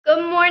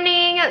Good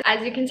morning.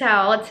 As you can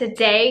tell,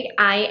 today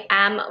I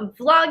am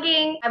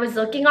vlogging. I was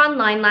looking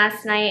online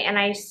last night and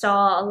I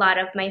saw a lot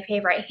of my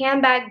favorite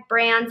handbag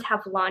brands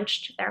have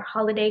launched their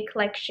holiday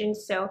collection.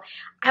 So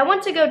I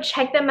want to go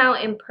check them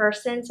out in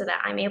person so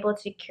that I'm able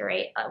to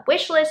curate a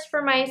wish list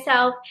for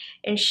myself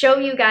and show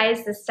you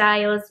guys the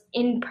styles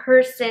in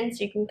person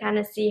so you can kind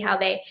of see how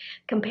they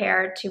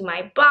compare to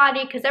my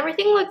body, because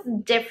everything looks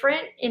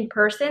different in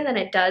person than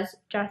it does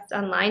just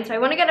online. So I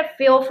want to get a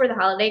feel for the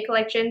holiday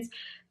collections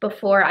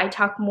before I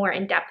talk more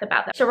in depth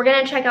about them. So we're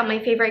gonna check out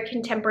my favorite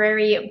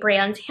contemporary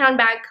brands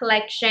handbag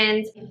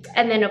collections.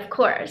 And then of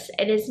course,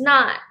 it is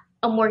not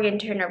a Morgan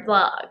Turner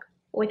vlog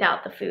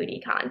without the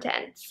foodie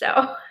content.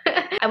 So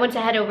I want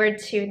to head over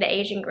to the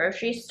Asian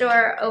grocery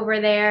store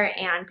over there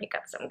and pick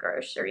up some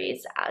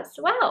groceries as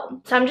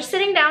well. So I'm just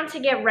sitting down to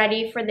get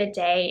ready for the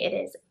day. It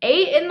is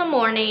 8 in the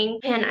morning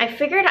and I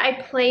figured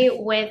I'd play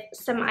with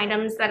some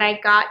items that I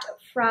got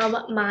from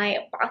my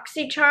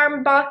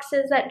BoxyCharm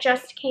boxes that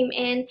just came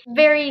in.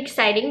 Very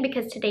exciting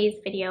because today's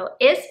video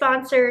is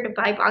sponsored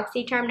by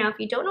BoxyCharm. Now, if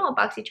you don't know what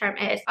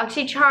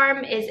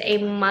BoxyCharm is a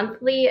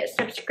monthly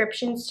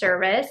subscription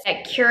service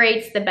that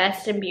curates the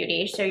best in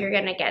beauty. So you're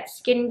gonna get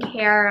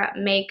skincare,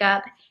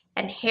 makeup,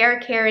 and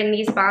hair care in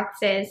these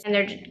boxes, and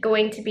they're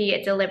going to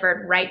be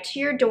delivered right to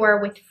your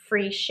door with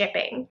free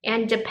shipping.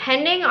 And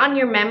depending on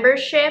your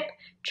membership,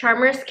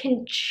 Charmers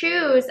can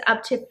choose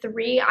up to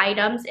 3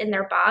 items in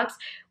their box,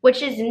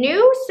 which is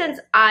new since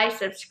I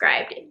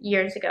subscribed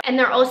years ago. And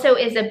there also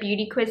is a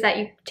beauty quiz that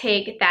you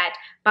take that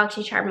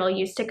BoxyCharm will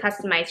use to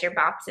customize your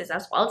boxes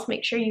as well to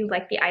make sure you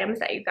like the items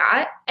that you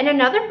got. And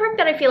another perk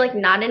that I feel like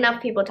not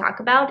enough people talk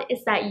about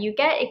is that you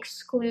get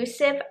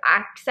exclusive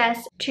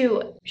access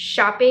to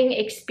shopping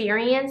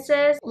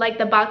experiences like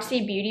the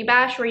Boxy Beauty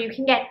Bash, where you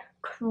can get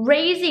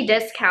crazy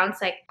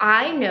discounts. Like,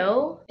 I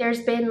know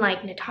there's been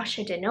like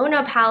Natasha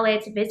Denona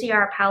palettes,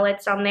 Viseart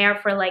palettes on there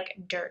for like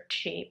dirt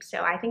cheap.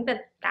 So I think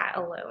that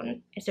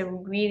alone is a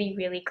really,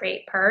 really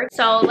great perk.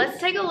 So let's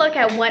take a look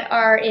at what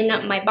are in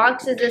my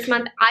boxes this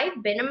month.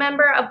 I've been a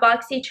member of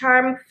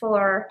BoxyCharm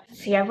for,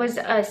 I was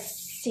a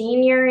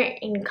senior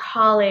in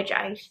college,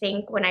 I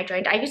think, when I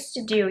joined. I used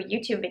to do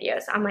YouTube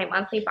videos on my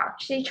monthly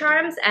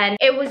BoxyCharms, and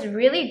it was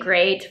really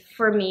great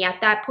for me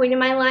at that point in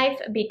my life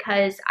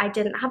because I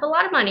didn't have a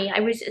lot of money. I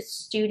was a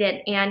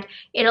student, and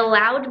it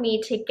allowed me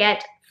to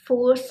get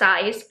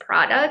full-size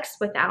products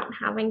without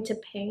having to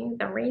pay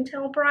the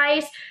retail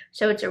price.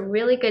 So it's a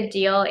really good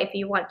deal if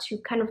you want to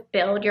kind of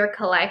build your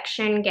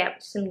collection,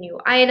 get some new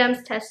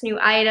items, test new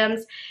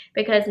items,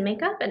 because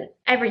makeup and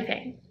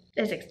everything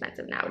is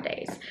expensive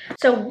nowadays.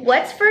 So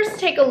let's first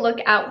take a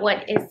look at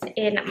what is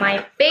in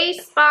my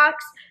base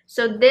box.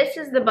 So this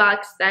is the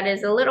box that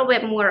is a little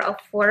bit more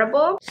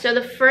affordable. So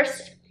the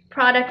first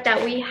product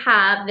that we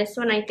have, this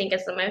one I think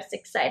is the most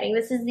exciting.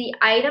 This is the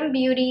Item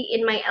Beauty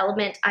In My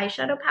Element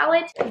eyeshadow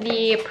palette.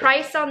 The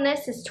price on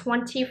this is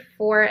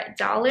 $24.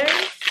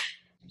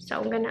 So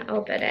I'm gonna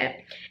open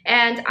it.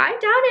 And I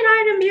doubted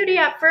Item Beauty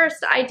at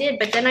first. I did,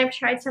 but then I've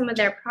tried some of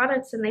their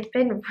products and they've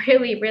been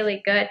really,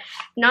 really good.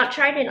 Not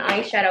tried an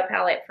eyeshadow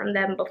palette from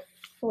them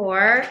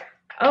before.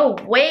 Oh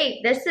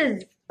wait, this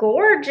is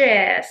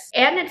gorgeous.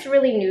 And it's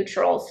really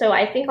neutral, so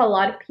I think a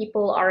lot of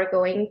people are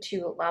going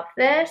to love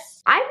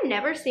this. I've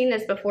never seen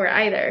this before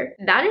either.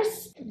 That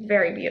is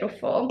very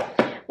beautiful.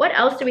 What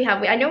else do we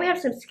have? I know we have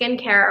some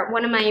skincare.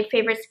 One of my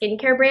favorite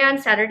skincare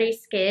brands, Saturday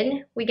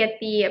Skin. We get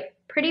the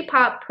Pretty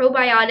Pop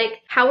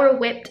Probiotic Power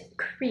Whipped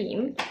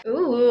Cream.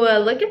 Ooh,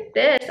 look at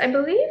this. I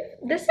believe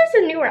this is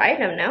a newer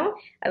item, no?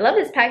 I love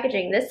this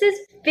packaging. This is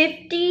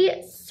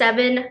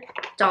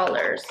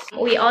 $57.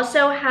 We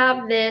also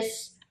have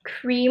this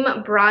cream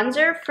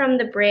bronzer from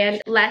the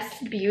brand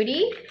Less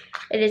Beauty.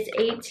 It is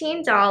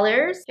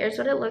 $18. Here's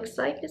what it looks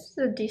like. This is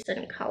a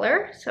decent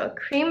color. So a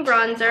cream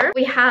bronzer.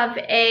 We have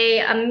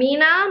a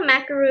Amina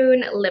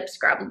Maccarron Lip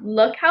Scrub.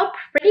 Look how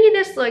pretty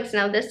this looks.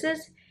 Now this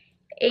is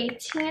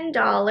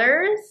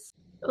 $18.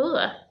 Ooh,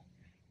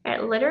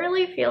 it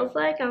literally feels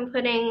like I'm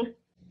putting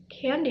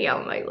candy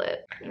on my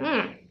lip.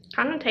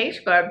 Kind of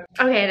tastes good.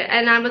 Okay,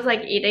 and I was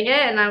like eating it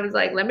and I was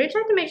like, let me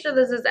check to make sure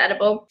this is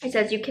edible. It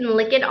says you can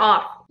lick it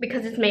off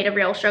because it's made of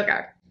real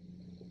sugar.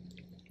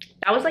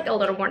 That was like a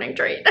little morning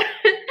treat.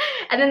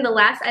 And then the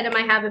last item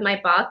I have in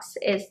my box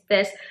is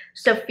this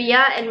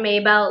Sophia and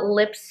Maybell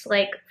Lip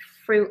Slick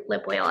Fruit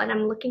Lip Oil, and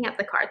I'm looking at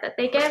the card that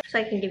they give so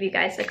I can give you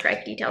guys the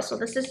correct details. So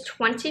this is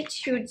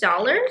 $22.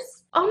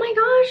 Oh my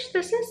gosh,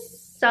 this is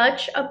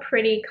such a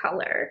pretty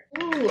color.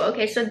 Ooh,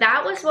 okay, so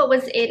that was what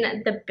was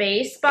in the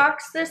base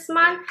box this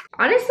month.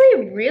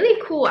 Honestly,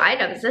 really cool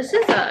items. This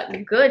is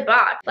a good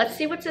box. Let's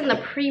see what's in the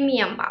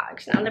premium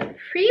box. Now the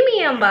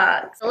premium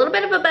box, a little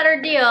bit of a better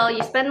deal.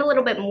 You spend a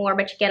little bit more,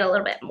 but you get a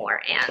little bit more.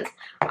 And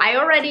I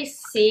already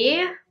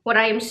see what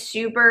I am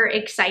super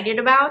excited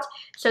about.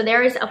 So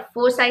there is a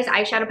full-size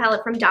eyeshadow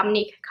palette from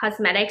Dominique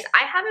Cosmetics.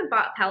 I haven't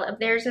bought a palette of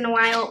theirs in a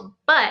while,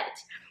 but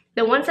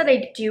the ones that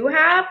I do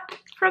have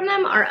from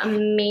them are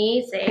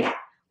amazing.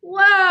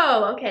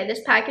 Whoa, okay,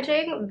 this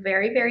packaging,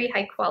 very, very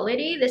high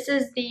quality. This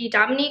is the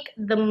Dominique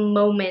The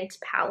Moment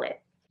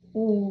palette.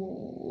 Ooh,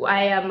 Ooh,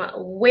 I am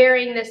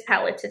wearing this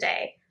palette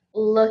today.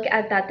 Look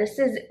at that. This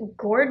is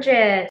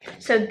gorgeous.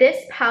 So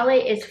this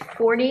palette is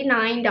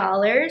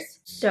 $49.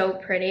 So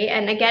pretty.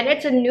 And again,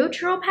 it's a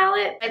neutral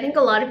palette. I think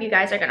a lot of you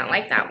guys are gonna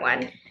like that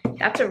one.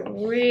 That's a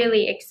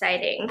really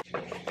exciting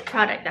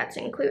product that's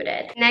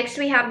included. Next,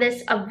 we have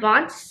this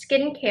Avant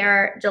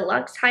Skincare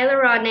Deluxe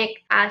Hyaluronic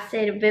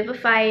Acid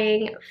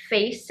Vivifying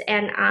Face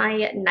and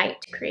Eye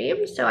Night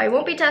Cream. So I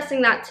won't be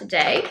testing that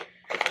today,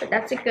 but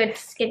that's a good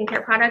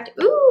skincare product.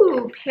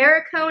 Ooh,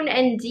 Perricone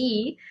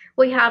ND.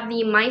 We have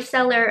the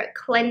Micellar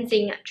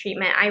Cleansing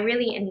Treatment. I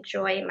really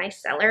enjoy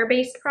Micellar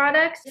based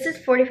products. This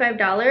is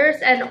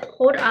 $45, and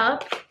hold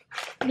up,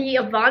 the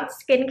Avant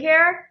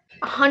Skincare,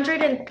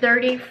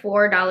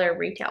 $134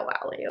 retail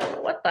value.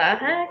 What the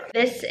heck?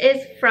 This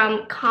is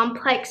from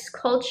Complex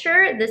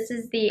Culture. This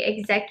is the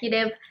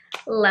executive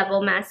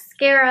level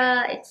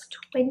mascara. It's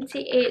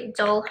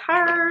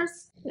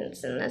 $28.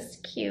 It's in this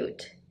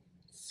cute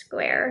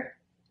square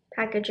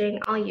packaging.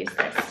 I'll use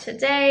this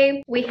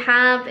today. We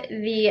have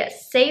the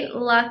St.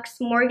 Lux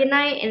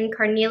Morganite and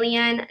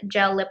Carnelian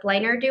Gel Lip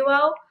Liner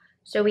Duo.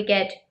 So we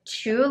get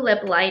 2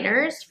 lip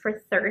liners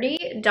for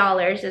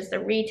 $30 is the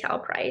retail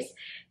price.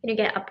 And you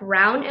get a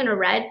brown and a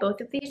red.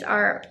 Both of these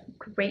are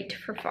great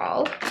for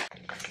fall.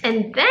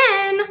 And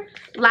then,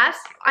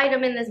 last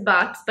item in this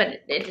box,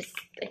 but it is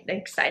an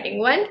exciting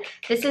one.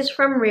 This is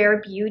from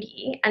Rare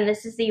Beauty, and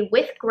this is the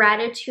With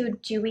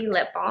Gratitude Dewy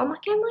Lip Balm. I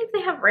can't believe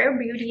they have Rare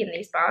Beauty in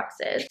these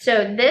boxes.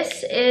 So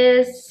this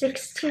is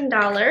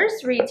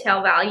 $16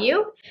 retail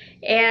value,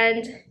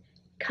 and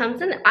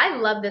comes in, I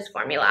love this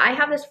formula. I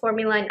have this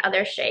formula in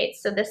other shades.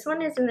 So this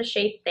one is in the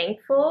shade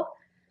Thankful.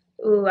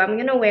 Ooh, I'm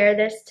gonna wear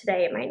this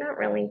today. It might not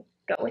really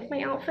go with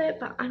my outfit,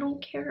 but I don't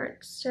care.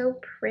 It's so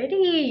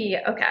pretty.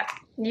 Okay,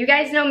 you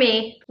guys know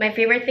me. My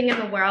favorite thing in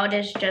the world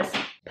is just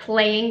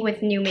playing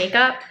with new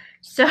makeup.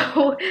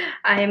 So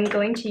I'm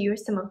going to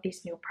use some of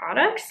these new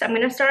products. I'm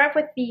gonna start off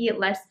with the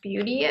Less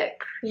Beauty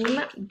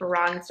Cream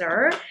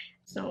Bronzer.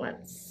 So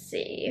let's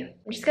see.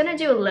 I'm just gonna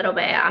do a little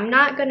bit. I'm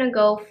not gonna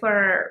go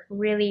for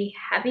really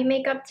heavy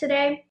makeup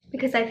today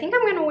because I think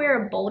I'm gonna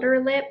wear a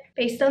bolder lip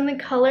based on the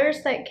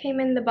colors that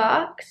came in the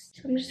box.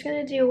 So I'm just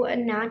gonna do a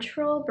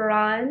natural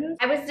bronze.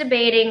 I was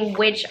debating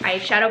which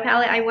eyeshadow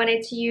palette I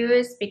wanted to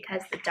use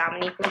because the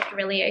Dominique looked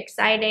really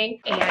exciting,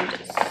 and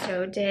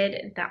so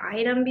did the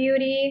Item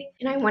Beauty.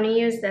 And I wanna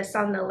use this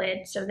on the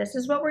lid, so this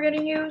is what we're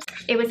gonna use.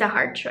 It was a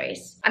hard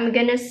choice. I'm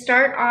gonna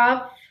start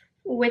off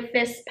with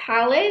this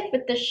palette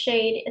with the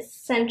shade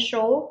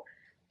Essential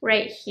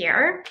right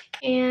here,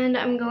 and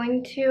I'm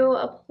going to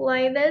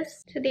apply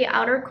this to the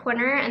outer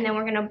corner, and then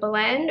we're gonna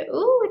blend.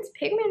 Ooh, it's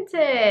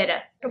pigmented.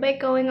 A little bit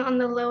going on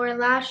the lower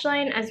lash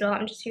line as well.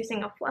 I'm just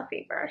using a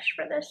fluffy brush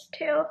for this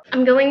too.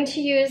 I'm going to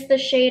use the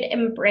shade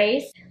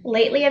Embrace.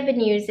 Lately I've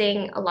been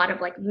using a lot of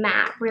like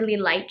matte, really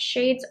light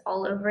shades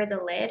all over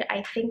the lid.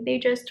 I think they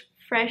just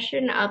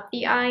freshen up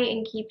the eye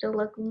and keep the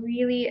look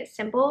really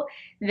simple.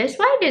 This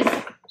white is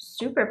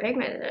super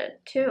pigmented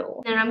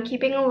too. And I'm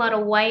keeping a lot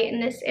of white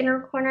in this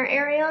inner corner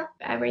area.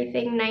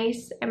 Everything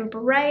nice and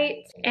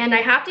bright. And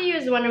I have to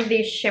use one of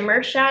these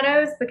shimmer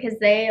shadows because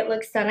they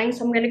look stunning.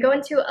 So I'm gonna go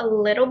into a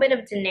little bit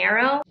of De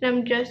Niro, and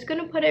I'm just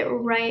gonna put it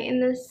right in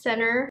the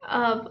center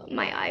of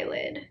my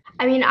eyelid.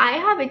 I mean, I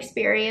have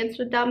experience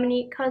with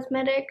Dominique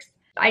Cosmetics.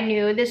 I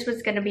knew this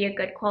was going to be a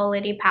good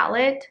quality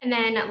palette. And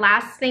then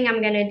last thing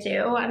I'm going to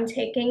do, I'm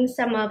taking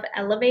some of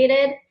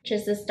Elevated, which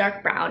is this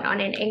dark brown,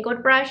 on an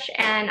angled brush,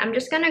 and I'm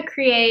just going to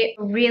create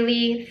a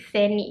really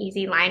thin,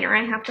 easy liner.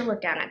 I have to look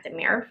down at the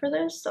mirror for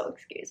this, so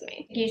excuse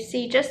me. You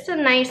see just a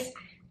nice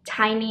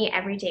tiny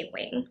everyday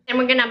wing. And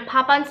we're gonna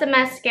pop on some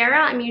mascara.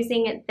 I'm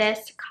using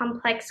this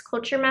Complex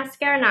Culture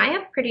mascara. Now I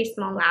have pretty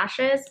small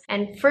lashes,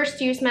 and first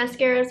use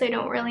mascaras I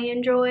don't really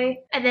enjoy.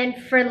 And then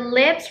for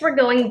lips, we're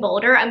going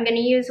bolder. I'm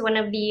gonna use one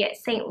of the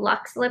St.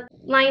 Lux lip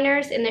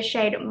liners in the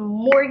shade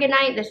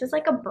Morganite. This is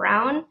like a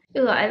brown.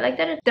 Ooh, I like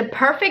that it's the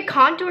perfect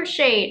contour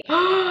shade.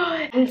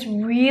 And it's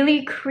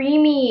really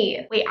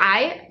creamy. Wait,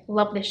 I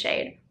love this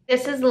shade.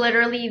 This is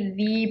literally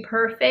the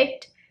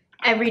perfect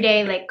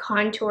everyday like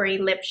contoury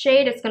lip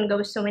shade. It's gonna go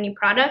with so many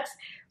products.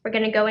 We're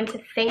gonna go into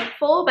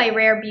Thankful by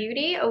Rare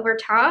Beauty over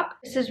top.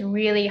 This is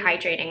really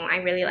hydrating. I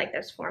really like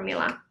this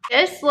formula.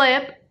 This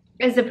lip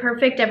is the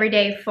perfect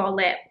everyday fall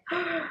lip.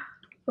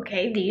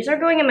 Okay, these are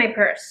going in my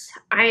purse.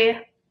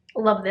 I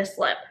love this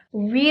lip.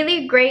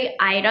 Really great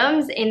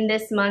items in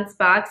this month's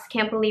box.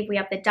 Can't believe we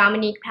have the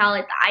Dominique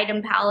palette, the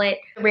Item palette,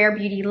 the Rare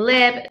Beauty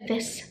lip,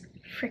 this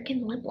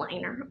freaking lip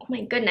liner. Oh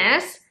my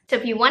goodness. So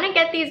if you want to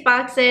get these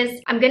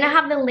boxes, I'm going to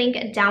have the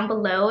link down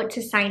below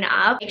to sign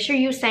up. Make sure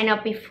you sign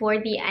up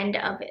before the end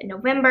of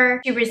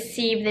November to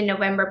receive the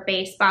November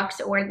base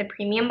box or the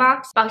premium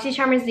box.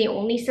 BoxyCharm is the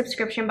only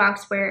subscription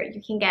box where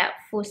you can get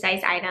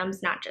full-size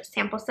items, not just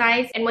sample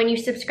size. And when you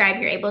subscribe,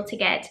 you're able to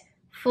get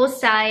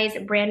full-size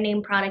brand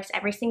name products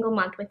every single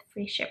month with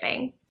free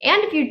shipping.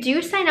 And if you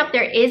do sign up,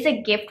 there is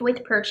a gift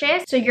with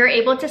purchase. So you're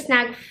able to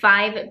snag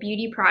 5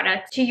 beauty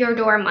products to your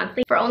door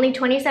monthly for only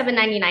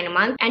 $27.99 a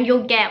month. And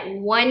you'll get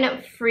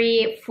 1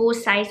 free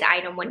full-size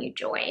item when you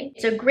join.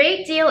 It's a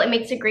great deal. It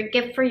makes a great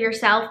gift for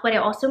yourself, but it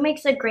also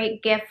makes a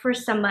great gift for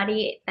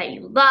somebody that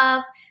you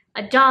love.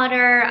 A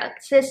daughter, a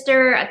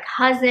sister, a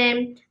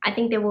cousin. I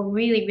think they will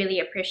really, really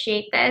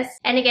appreciate this.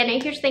 And again, a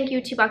huge thank you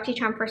to Bhakti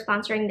Charm for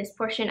sponsoring this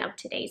portion of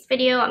today's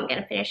video. I'm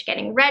gonna finish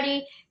getting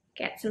ready,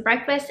 get some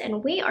breakfast,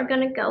 and we are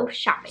gonna go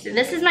shopping. So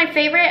this is my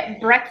favorite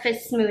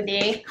breakfast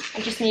smoothie.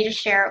 I just need to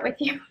share it with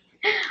you.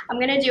 I'm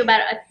gonna do about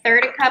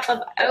 1/3 cup of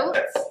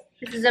oats.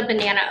 This is a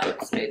banana oat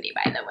smoothie,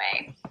 by the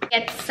way.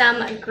 Get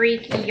some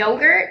Greek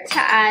yogurt to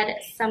add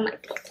some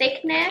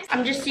thickness.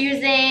 I'm just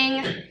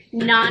using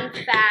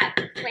non-fat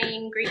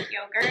plain Greek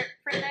yogurt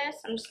for this.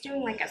 I'm just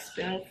doing like a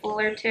spoonful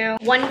or 2.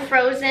 1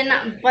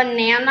 frozen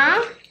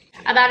banana,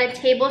 about a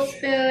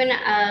tablespoon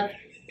of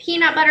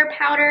peanut butter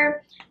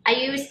powder. I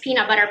use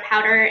peanut butter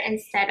powder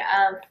instead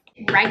of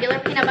regular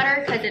peanut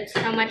butter because it's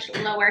so much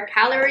lower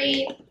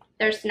calorie.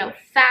 There's no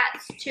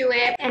fats to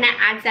it, and it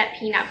adds that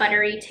peanut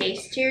buttery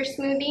taste to your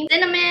smoothie.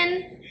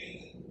 Cinnamon,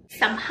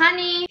 some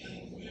honey.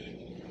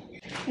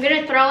 I'm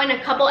gonna throw in a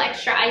couple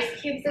extra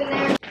ice cubes in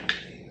there.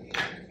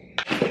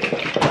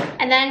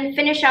 And then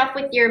finish off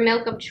with your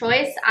milk of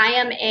choice. I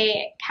am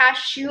a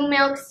cashew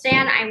milk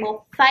stan. I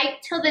will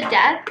fight till the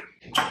death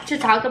to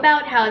talk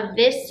about how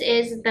this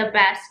is the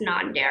best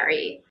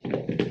non-dairy.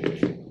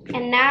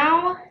 And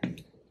now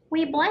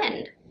we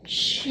blend.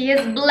 She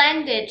is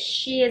blended.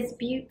 She is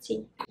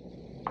beauty.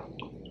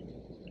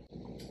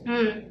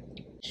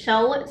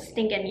 So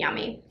stinking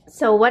yummy.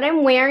 So what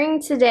I'm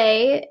wearing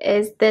today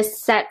is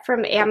this set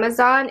from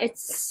Amazon.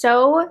 It's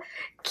so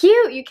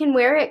cute. You can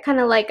wear it kind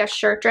of like a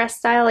shirt dress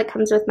style. It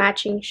comes with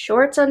matching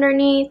shorts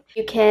underneath.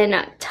 You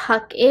can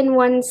tuck in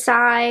one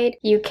side.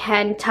 You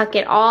can tuck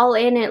it all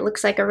in. It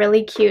looks like a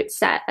really cute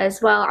set as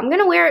well. I'm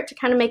gonna wear it to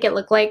kind of make it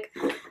look like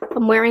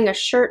I'm wearing a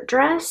shirt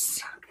dress.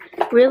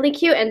 Really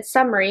cute and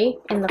summery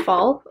in the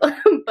fall,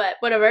 but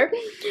whatever.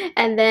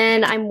 And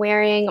then I'm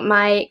wearing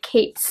my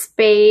Kate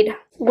Spade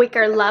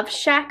Wicker Love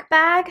Shack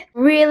bag.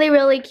 Really,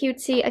 really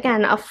cutesy.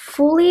 Again, a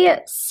fully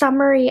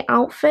summery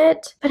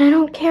outfit, but I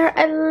don't care.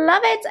 I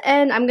love it.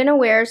 And I'm gonna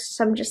wear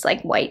some just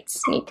like white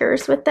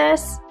sneakers with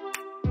this.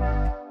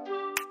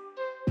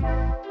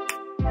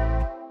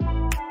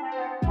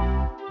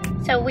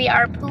 So we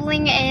are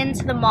pulling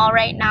into the mall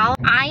right now.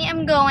 I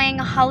am going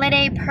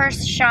holiday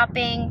purse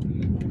shopping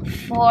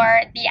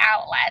for the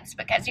outlets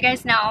because you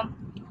guys know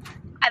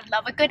I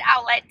love a good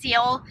outlet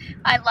deal.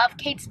 I love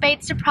Kate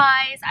Spade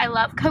Surprise. I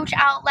love Coach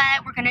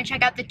Outlet. We're gonna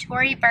check out the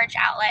Tory Burch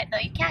outlet, though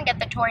you can't get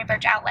the Tory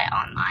Burch outlet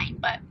online,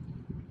 but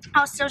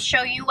I'll still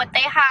show you what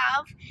they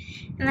have.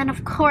 And then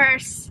of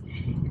course,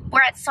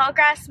 we're at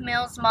Sawgrass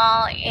Mills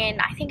Mall in,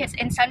 I think it's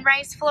in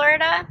Sunrise,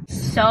 Florida.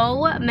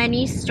 So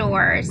many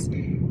stores.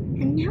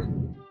 And yeah.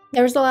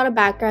 There was a lot of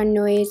background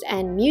noise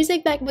and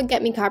music that would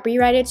get me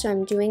copyrighted, so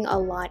I'm doing a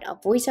lot of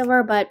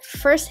voiceover, but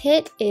first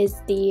hit is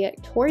the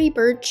Tory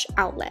Burch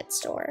outlet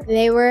store.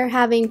 They were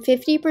having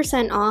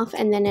 50% off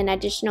and then an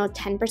additional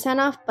 10%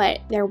 off,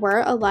 but there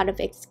were a lot of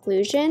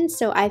exclusions,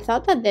 so I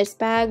thought that this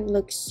bag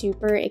looked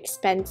super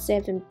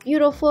expensive and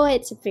beautiful.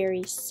 It's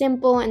very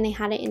simple, and they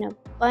had it in a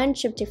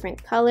bunch of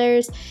different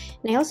colors,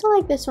 and I also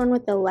like this one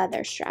with the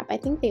leather strap. I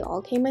think they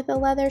all came with a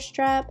leather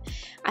strap.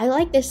 I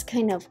like this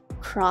kind of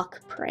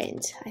croc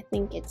print. I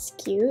think it's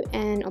cute,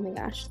 and oh my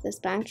gosh, this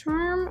bag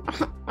charm,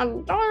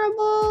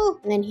 adorable.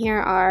 And then here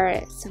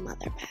are some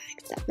other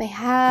bags that they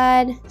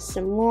had,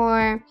 some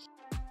more.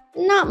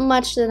 Not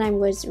much that I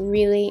was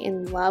really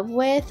in love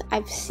with.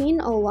 I've seen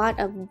a lot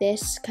of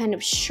this kind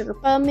of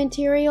Sherpa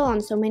material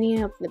on so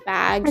many of the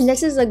bags, and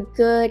this is a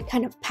good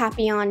kind of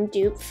Papillon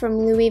dupe from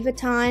Louis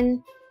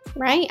Vuitton.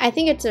 Right? I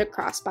think it's a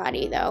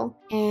crossbody though.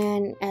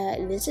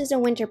 And this is a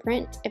winter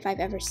print if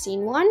I've ever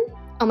seen one.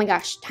 Oh my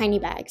gosh, tiny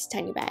bags,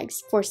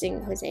 forcing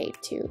Jose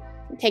to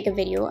take a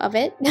video of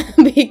it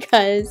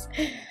because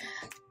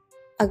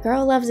a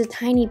girl loves a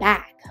tiny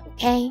bag,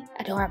 okay?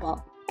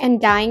 Adorable. And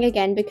dying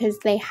again because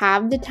they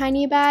have the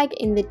tiny bag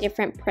in the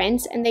different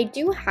prints, and they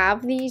do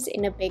have these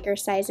in a bigger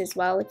size as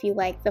well if you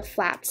like the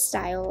flap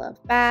style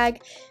of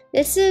bag.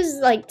 This is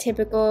like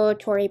typical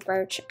Tory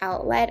Burch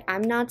outlet.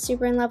 I'm not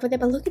super in love with it,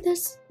 but look at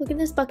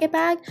this bucket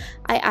bag.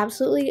 I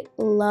absolutely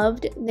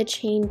loved the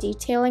chain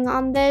detailing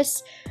on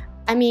this.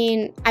 I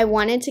mean, I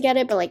wanted to get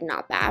it, but like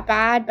not that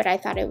bad, but I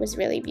thought it was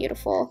really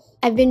beautiful.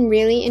 I've been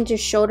really into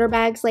shoulder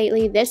bags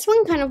lately. This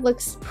one kind of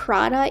looks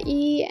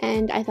Prada-y,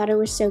 and I thought it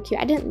was so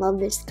cute. I didn't love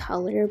this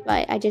color,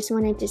 but I just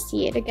wanted to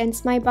see it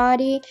against my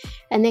body.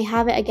 And they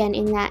have it again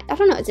in that, I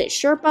don't know, is it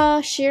Sherpa,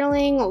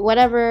 shearling,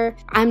 whatever.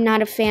 I'm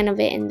not a fan of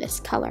it in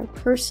this color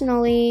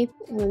personally.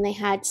 And then they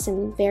had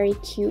some very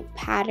cute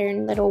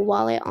pattern little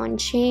wallet on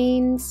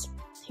chains.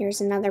 Here's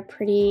another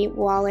pretty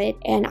wallet,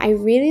 and I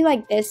really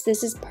like this.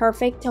 This is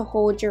perfect to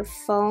hold your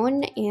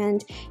phone,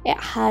 and it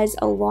has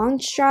a long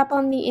strap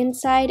on the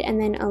inside and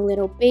then a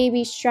little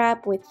baby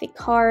strap with the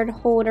card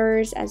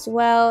holders as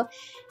well.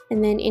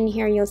 And then in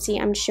here you'll see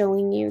I'm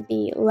showing you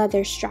the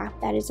leather strap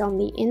that is on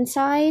the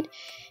inside.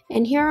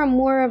 And here are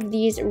more of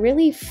these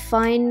really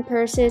fun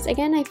purses.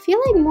 Again, I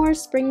feel like more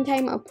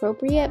springtime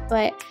appropriate,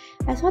 but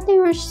I thought they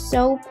were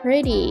so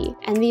pretty.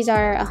 And these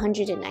are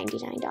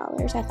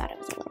 $199. I thought it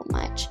was a little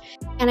much.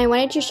 And I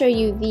wanted to show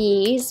you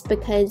these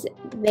because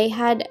they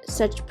had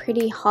such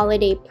pretty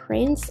holiday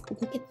prints.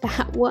 Look at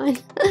that one.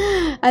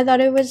 I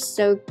thought it was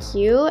so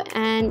cute.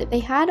 And they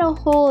had a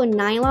whole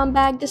nylon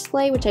bag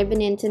display, which I've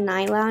been into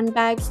nylon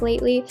bags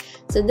lately.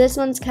 So this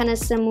one's kind of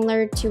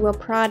similar to a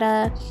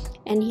Prada.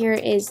 And here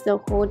is the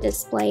whole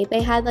display.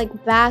 They had like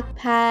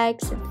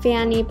backpacks and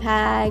fanny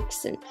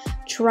packs and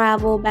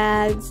travel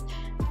bags.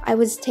 I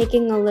was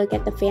taking a look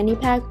at the fanny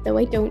pack, though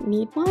I don't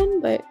need one,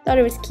 but thought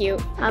it was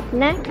cute. Up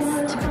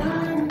next,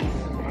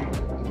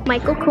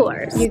 Michael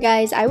Kors. You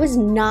guys, I was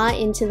not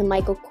into the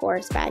Michael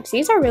Kors bags.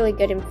 These are really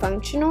good and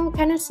functional,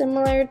 kind of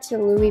similar to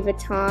Louis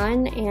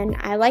Vuitton, and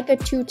I like a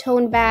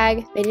two-tone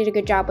bag. They did a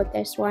good job with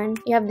this one.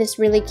 You have this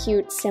really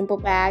cute, simple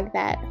bag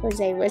that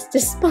Jose was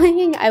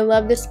displaying. I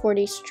love the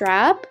sporty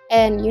strap,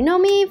 and you know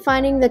me,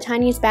 finding the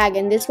tiniest bag,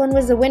 and this one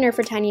was the winner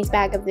for tiniest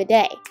bag of the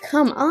day.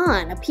 Come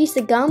on, a piece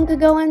of gum could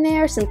go in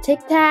there, some Tic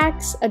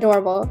Tacs,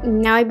 adorable.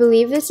 Now I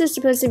believe this is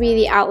supposed to be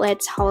the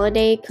Outlet's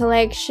holiday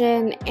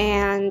collection,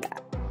 and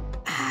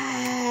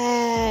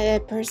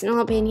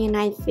personal opinion,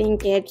 I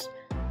think it's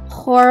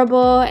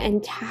horrible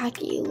and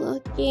tacky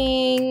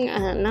looking.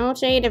 No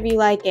shade if you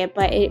like it,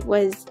 but it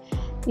was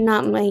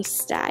not my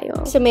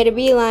style. So made a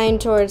beeline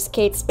towards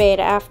Kate Spade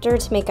after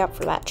to make up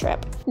for that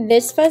trip.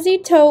 This fuzzy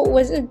tote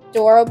was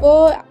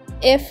adorable.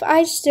 If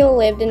I still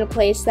lived in a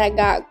place that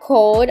got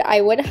cold,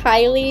 I would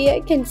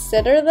highly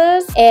consider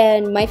this.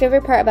 And my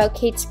favorite part about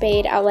Kate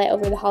Spade Outlet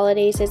over the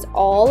holidays is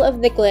all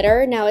of the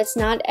glitter. Now, it's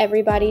not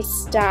everybody's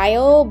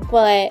style,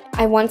 but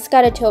I once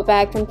got a tote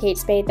bag from Kate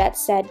Spade that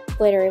said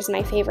glitter is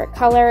my favorite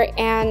color,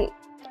 and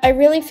I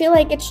really feel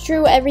like it's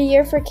true every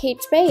year for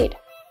Kate Spade.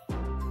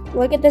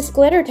 Look at this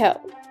glitter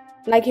tote.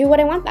 Like, who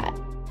wouldn't want that?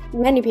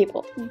 Many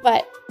people.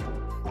 But,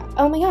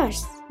 oh my gosh.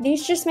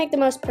 These just make the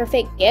most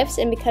perfect gifts,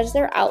 and because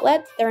they're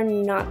Outlet, they're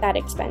not that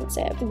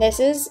expensive.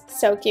 This is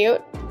so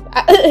cute.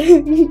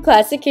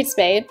 Classic Kate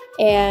Spade.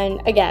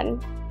 And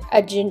again,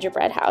 a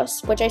gingerbread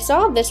house, which I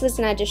saw this was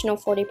an additional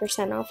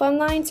 40% off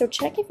online, so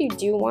check if you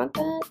do want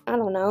that. I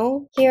don't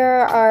know. Here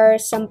are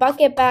some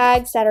bucket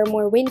bags that are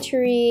more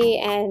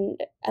wintry and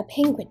a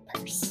penguin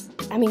purse.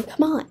 I mean,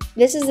 come on.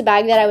 This is the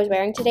bag that I was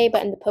wearing today,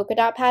 but in the polka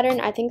dot pattern.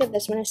 I think that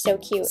this one is so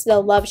cute. It's the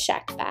Love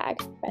Shack bag,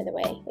 by the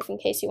way, if in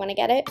case you want to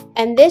get it.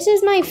 And this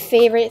is my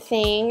favorite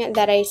thing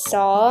that I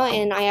saw,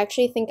 and I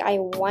actually think I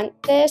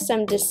want this.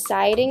 I'm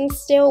deciding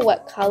still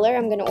what color.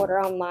 I'm going to order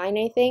online,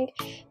 I think.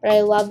 But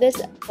I love this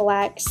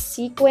black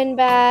sequin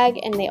bag,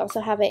 and they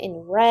also have it in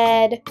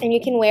red. And you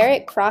can wear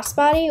it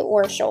crossbody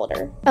or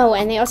shoulder. Oh,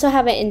 and they also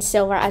have it in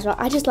silver as well.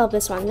 I just love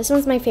this one. This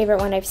one's my favorite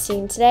one I've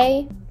seen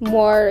today.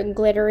 More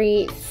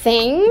glittery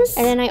things.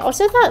 And then I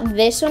also thought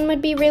this one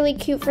would be really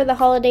cute for the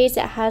holidays.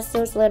 It has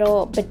those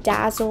little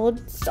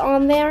bedazzled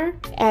on there.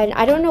 And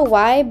I don't know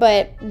why,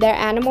 but their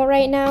animal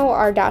right now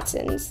are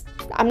Dachshunds.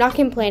 I'm not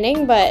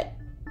complaining, but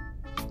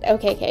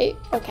okay, Kate,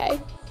 okay.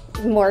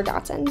 More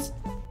Dachshunds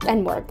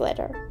and more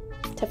glitter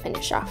to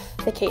finish off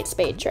the Kate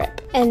Spade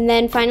trip. And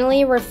then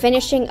finally, we're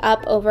finishing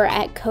up over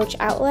at Coach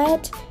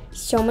Outlet.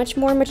 So much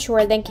more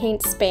mature than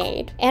Kate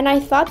Spade. And I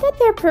thought that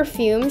their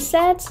perfume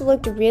sets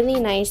looked really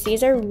nice.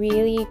 These are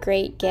really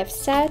great gift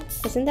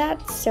sets. Isn't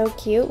that so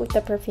cute with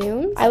the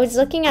perfume? I was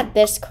looking at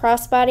this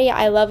crossbody.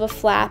 I love a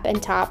flap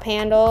and top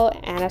handle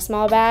and a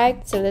small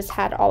bag. So this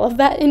had all of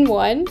that in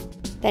one.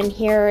 Then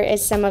here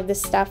is some of the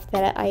stuff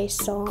that I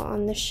saw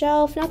on the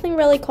shelf. Nothing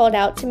really called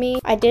out to me.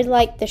 I did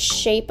like the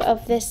shape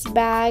of this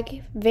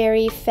bag.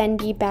 Very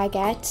Fendi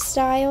baguette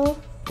style.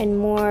 And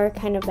more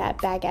kind of that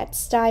baguette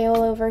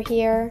style over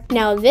here.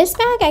 Now this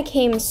bag I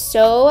came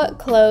so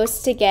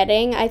close to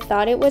getting. I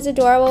thought it was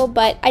adorable,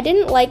 but I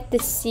didn't like the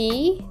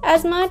C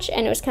as much,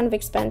 and it was kind of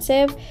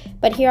expensive.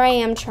 But here I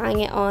am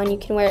trying it on. You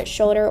can wear it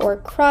shoulder or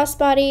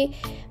crossbody.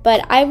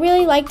 But I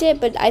really liked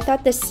it, but I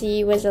thought the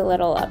C was a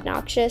little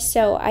obnoxious,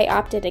 so I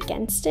opted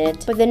against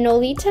it. But the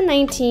Nolita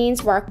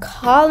 19s were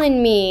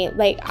calling me.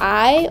 Like,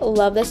 I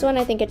love this one.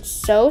 I think it's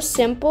so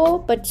simple,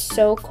 but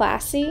so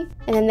classy.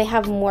 And then they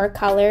have more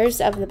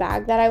colors of the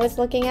bag that I was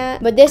looking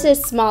at. But this is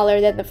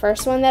smaller than the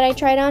first one that I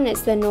tried on.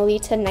 It's the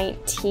Nolita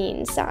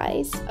 19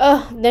 size.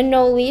 Ugh, the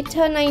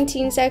Nolita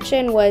 19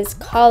 section was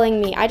calling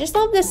me. I just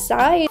love the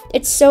size.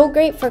 It's so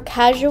great for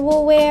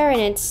casual wear,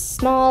 and it's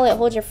small. It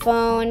holds your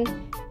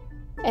phone.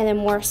 And then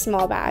more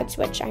small bags,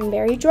 which I'm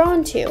very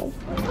drawn to.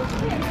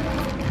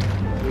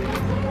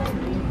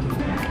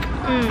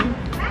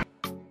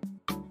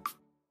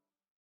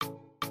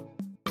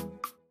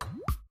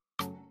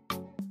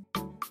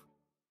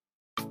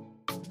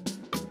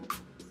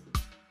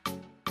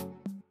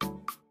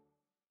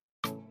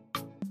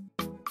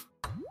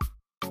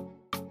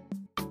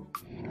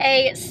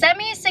 a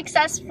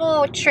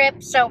semi-successful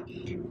trip. So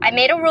I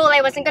made a rule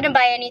I wasn't gonna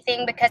buy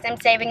anything because I'm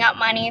saving up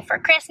money for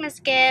Christmas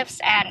gifts,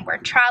 and we're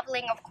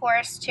traveling, of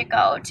course, to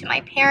go to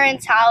my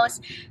parents' house.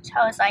 So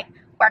I was like,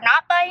 we're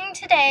not buying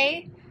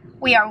today.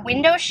 We are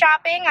window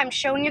shopping. I'm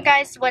showing you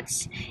guys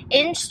what's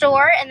in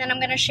store, and then I'm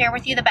gonna share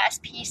with you the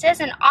best pieces.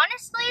 And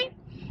honestly,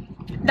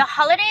 the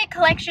holiday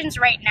collections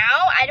right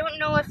now, I don't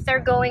know if they're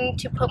going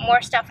to put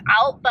more stuff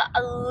out, but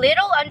a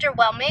little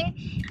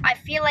underwhelming. I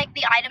feel like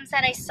the items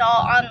that I saw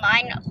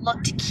online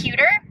looked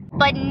cuter,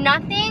 but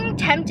nothing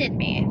tempted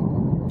me.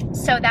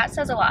 So that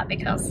says a lot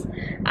because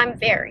I'm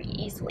very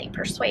easily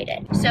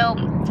persuaded. So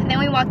then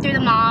we walked through the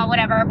mall,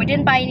 whatever. We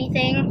didn't buy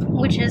anything,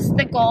 which is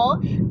the goal,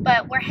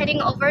 but we're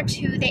heading over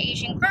to the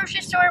Asian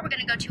grocery store. We're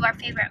gonna go to our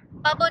favorite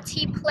bubble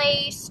tea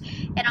place,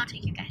 and I'll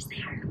take you guys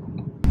there.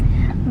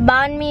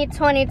 Banh Mi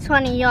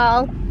 2020,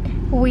 y'all.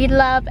 We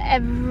love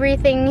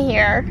everything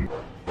here.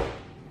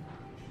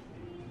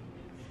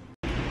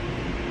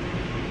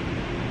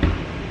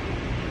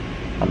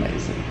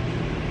 Amazing.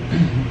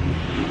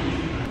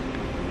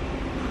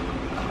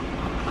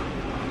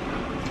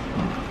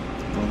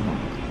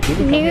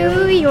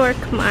 New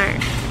York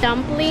Mart.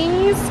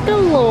 Dumplings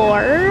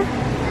galore.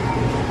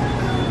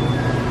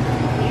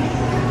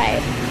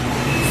 Okay.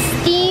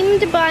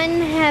 Steamed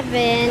bun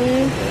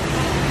heaven.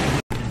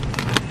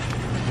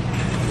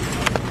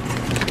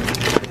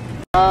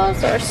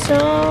 Those are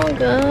so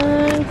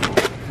good.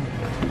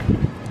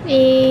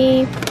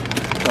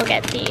 We'll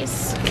get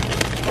these.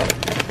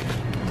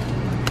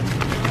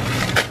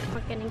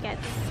 We're gonna get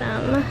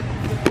some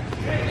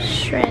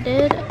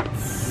shredded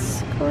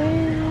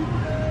squid.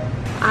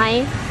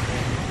 I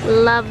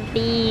love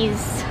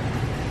these.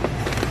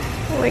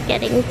 We're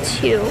getting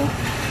two.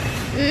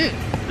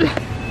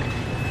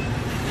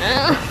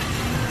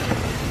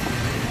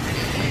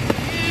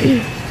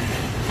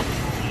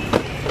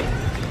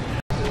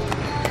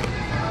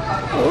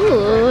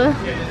 Ooh.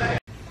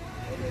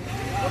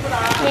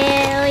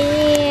 Hell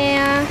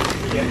yeah.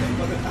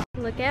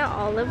 Look at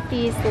all of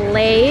these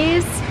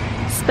Lay's.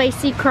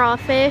 Spicy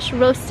crawfish,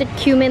 roasted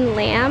cumin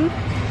lamb,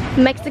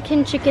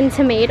 Mexican chicken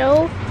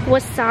tomato,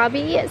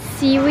 wasabi,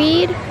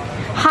 seaweed,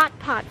 hot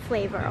pot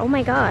flavor. Oh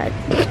my god.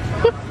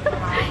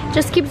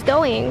 Just keeps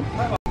going.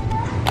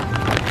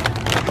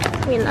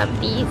 We love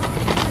these.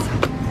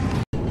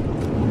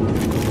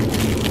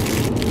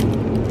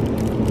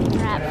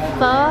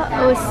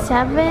 Pho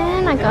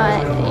 07, I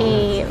got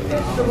a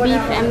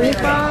beef and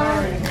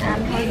meatball.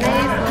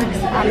 This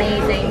looks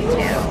amazing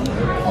too.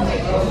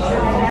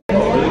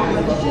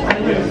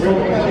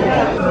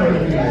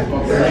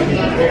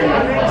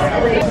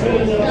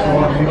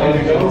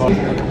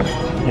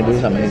 It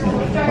is amazing.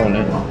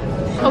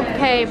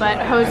 Okay, but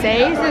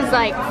Jose's is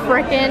like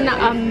freaking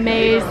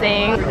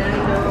amazing.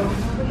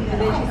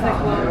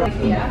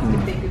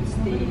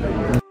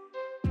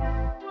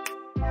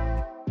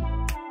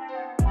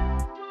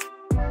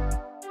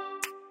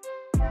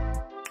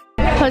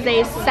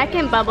 Jose's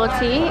second bubble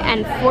tea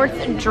and fourth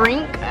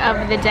drink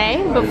of the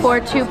day before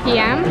 2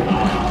 p.m.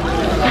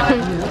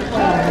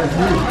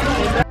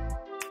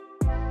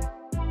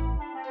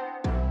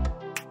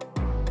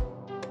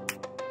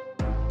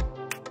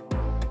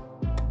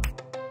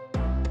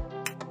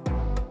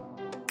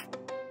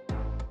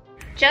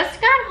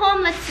 Just got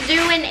home, let's do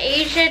an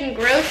Asian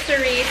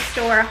grocery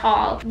store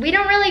haul. We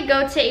don't really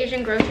go to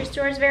Asian grocery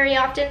stores very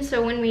often,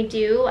 so when we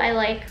do, I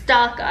like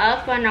stock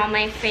up on all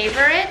my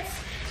favorites.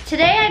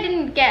 Today I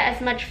didn't get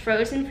as much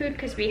frozen food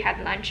because we had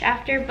lunch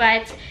after,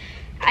 but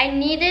I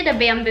needed a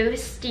bamboo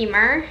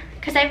steamer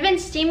because I've been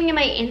steaming in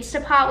my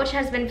Instapot, which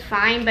has been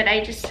fine, but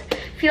I just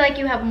feel like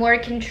you have more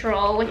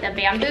control with a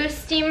bamboo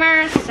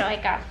steamer, so I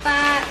got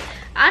that.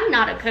 I'm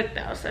not a cook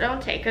though, so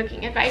don't take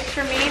cooking advice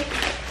from me.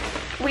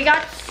 We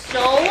got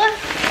so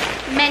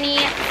many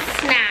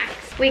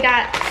snacks. We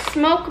got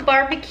smoked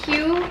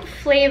barbecue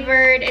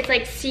flavored, it's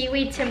like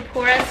seaweed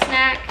tempura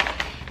snack.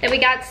 Then we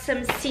got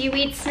some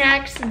seaweed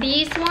snacks.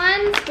 These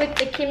ones with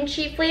the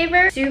kimchi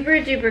flavor,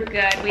 super duper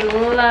good. We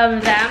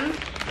love them.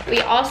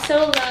 We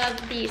also love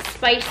the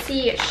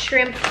spicy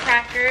shrimp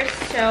crackers.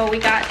 So we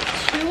got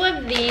 2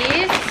 of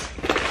these.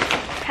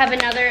 Have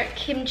another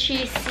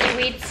kimchi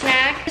seaweed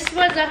snack. This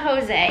was a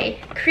Jose.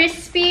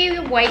 Crispy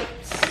white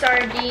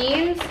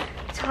sardines,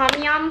 tom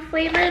yum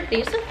flavored.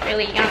 These look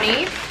really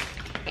yummy.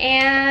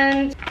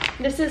 And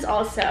this is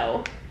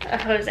also a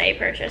Jose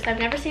purchase. I've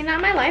never seen that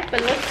in my life,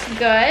 but it looks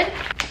good.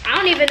 I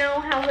don't even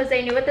know how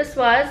Jose knew what this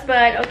was,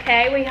 but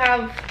okay, we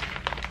have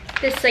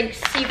this like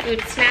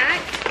seafood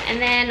snack. And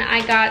then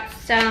I got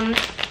some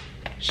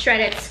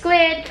shredded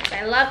squid.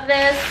 I love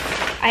this.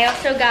 I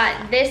also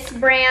got this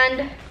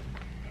brand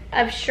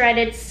of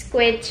shredded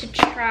squid to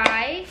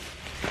try.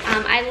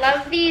 I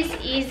love these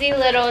easy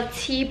little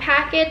tea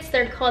packets.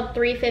 They're called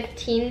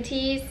 315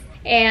 teas.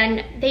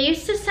 And they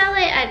used to sell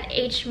it at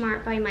H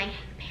Mart by my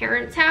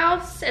parents'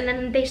 house, and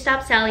then they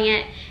stopped selling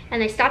it,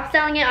 and they stopped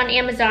selling it on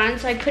Amazon,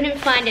 so I couldn't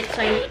find it.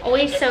 So I'm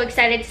always so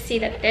excited to see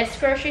that this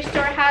grocery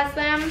store has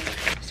them.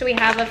 So we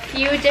have a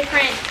few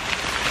different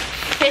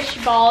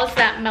fish balls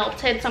that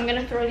melted, so I'm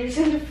gonna throw these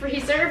in the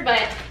freezer.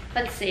 But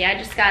let's see, I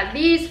just got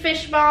these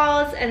fish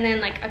balls and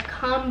then like a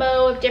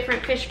combo of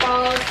different fish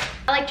balls.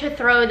 I like to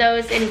throw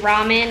those in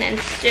ramen and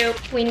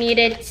soup. We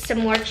needed some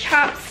more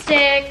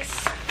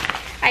chopsticks.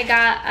 I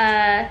got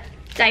a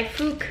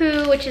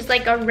daifuku, which is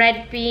like a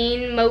red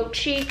bean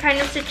mochi kind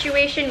of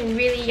situation,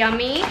 really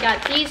yummy.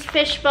 Got these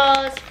fish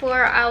balls for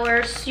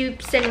our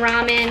soups and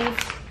ramen.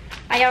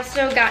 I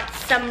also got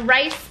some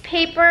rice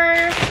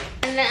paper.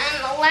 And then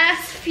the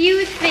last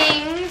few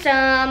things,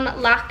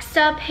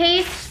 laksa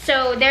paste.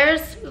 So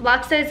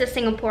laksa is a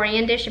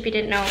Singaporean dish, if you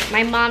didn't know.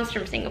 My mom's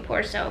from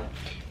Singapore, so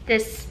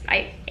this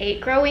I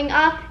ate growing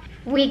up.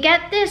 We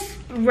get this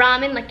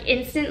ramen, like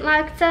instant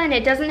laksa, and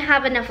it doesn't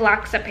have enough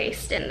laksa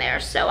paste in there.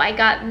 So I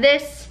got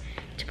this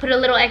to put a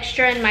little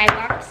extra in my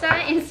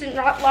laksa, instant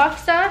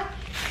laksa.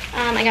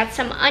 I got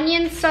some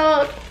onion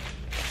salt,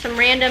 some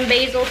random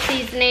basil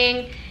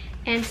seasoning,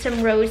 and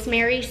some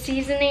rosemary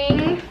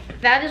seasoning.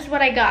 That is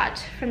what I got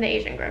from the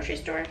Asian grocery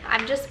store.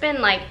 I've just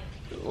been like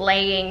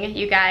laying,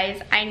 you guys.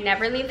 I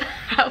never leave the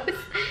house.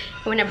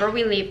 Whenever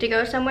we leave to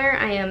go somewhere,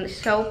 I am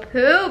so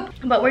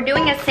pooped. But we're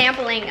doing a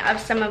sampling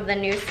of some of the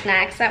new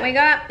snacks that we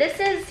got. This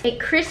is a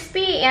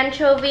crispy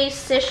anchovy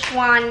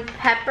Sichuan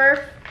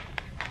pepper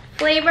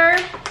flavor.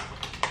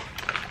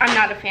 I'm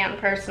not a fan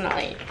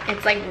personally.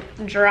 It's like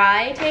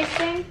dry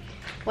tasting.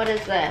 What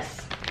is this?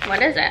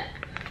 What is it?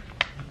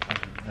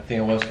 I think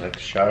it was like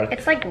shark.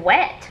 It's like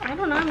wet. I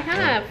don't know,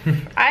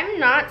 I'm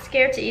not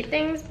scared to eat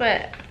things,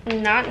 but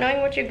not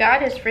knowing what you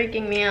got is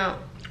freaking me out.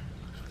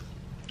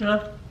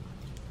 Yeah.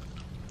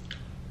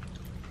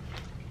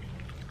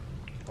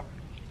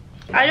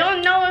 I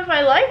don't know if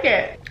I like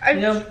it.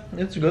 Yeah,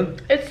 it's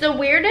good. It's the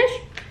weirdest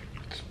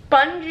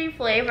spongy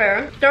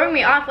flavor. Throwing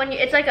me off when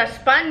it's like a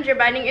sponge you're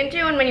biting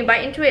into, and when you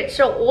bite into it, it's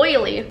so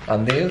oily.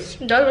 And this?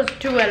 That was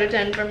 2 out of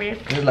 10 for me.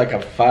 It's like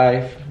a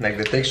 5. Like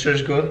the texture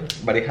is good,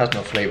 but it has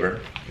no flavor.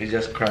 It's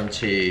just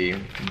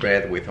crunchy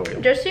bread with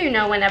oil. Just so you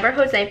know, whenever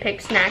Jose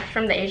picks snacks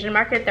from the Asian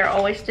market, they're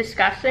always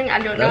disgusting. I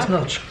don't know. That's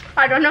not true.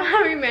 I don't know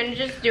how he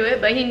manages to do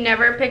it, but he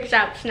never picks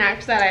out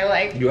snacks that I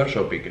like. You are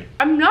so picky.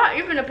 I'm not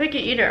even a picky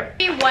eater.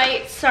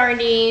 White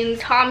sardines,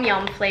 tom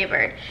yum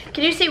flavored.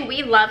 Can you see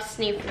we love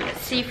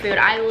seafood?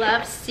 I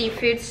love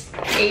seafood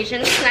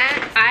Asian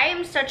snacks. I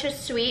am such a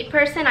sweet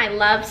person. I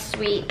love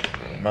sweet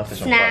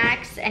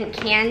snacks and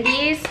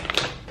candies.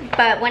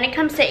 But when it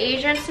comes to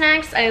Asian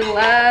snacks, I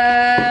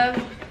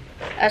love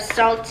a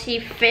salty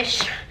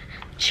fish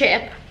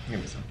chip. Give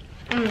me some.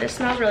 This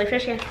smells really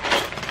fishy.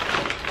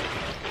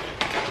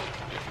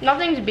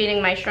 Nothing's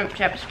beating my shrimp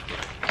chips.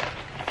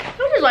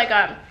 This is like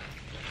a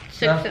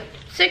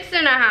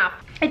 6.5.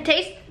 It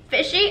tastes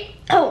fishy.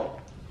 Oh.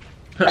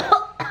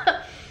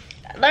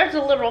 There's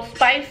a little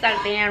spice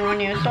at the end when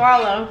you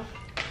swallow.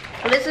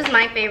 This is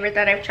my favorite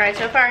that I've tried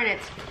so far, and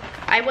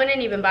I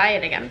wouldn't even buy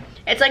it again.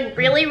 It's like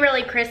really,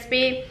 really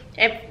crispy.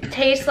 It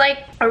tastes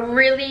like a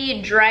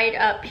really dried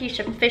up piece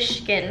of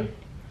fish skin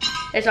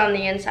is on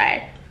the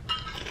inside.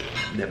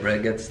 The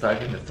bread gets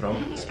stuck in the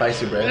throat.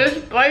 Spicy bread.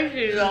 It's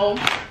spicy though.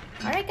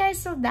 Alright guys,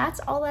 so that's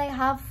all I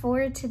have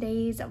for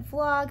today's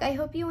vlog. I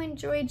hope you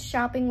enjoyed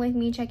shopping with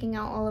me, checking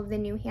out all of the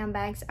new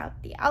handbags at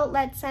the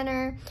outlet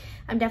center.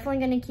 I'm definitely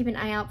going to keep an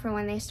eye out for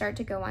when they start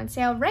to go on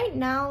sale. Right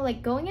now,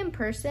 like going in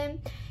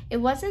person, it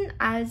wasn't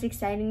as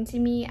exciting to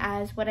me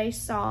as what I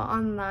saw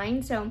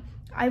online, so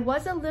I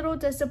was a little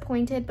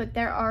disappointed, but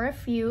there are a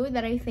few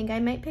that I think I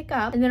might pick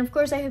up. And then of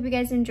course, I hope you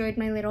guys enjoyed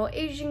my little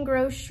Asian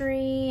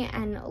grocery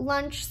and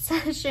lunch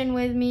session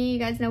with me. You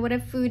guys know what a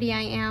foodie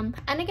I am.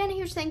 And again, a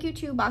huge thank you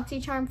to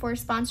BoxyCharm for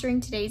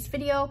sponsoring today's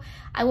video.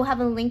 I will have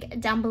a link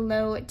down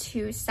below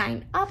to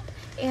sign up,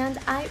 and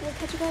I will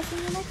catch you guys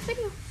in the next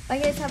video. Bye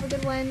guys, have a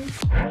good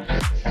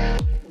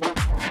one.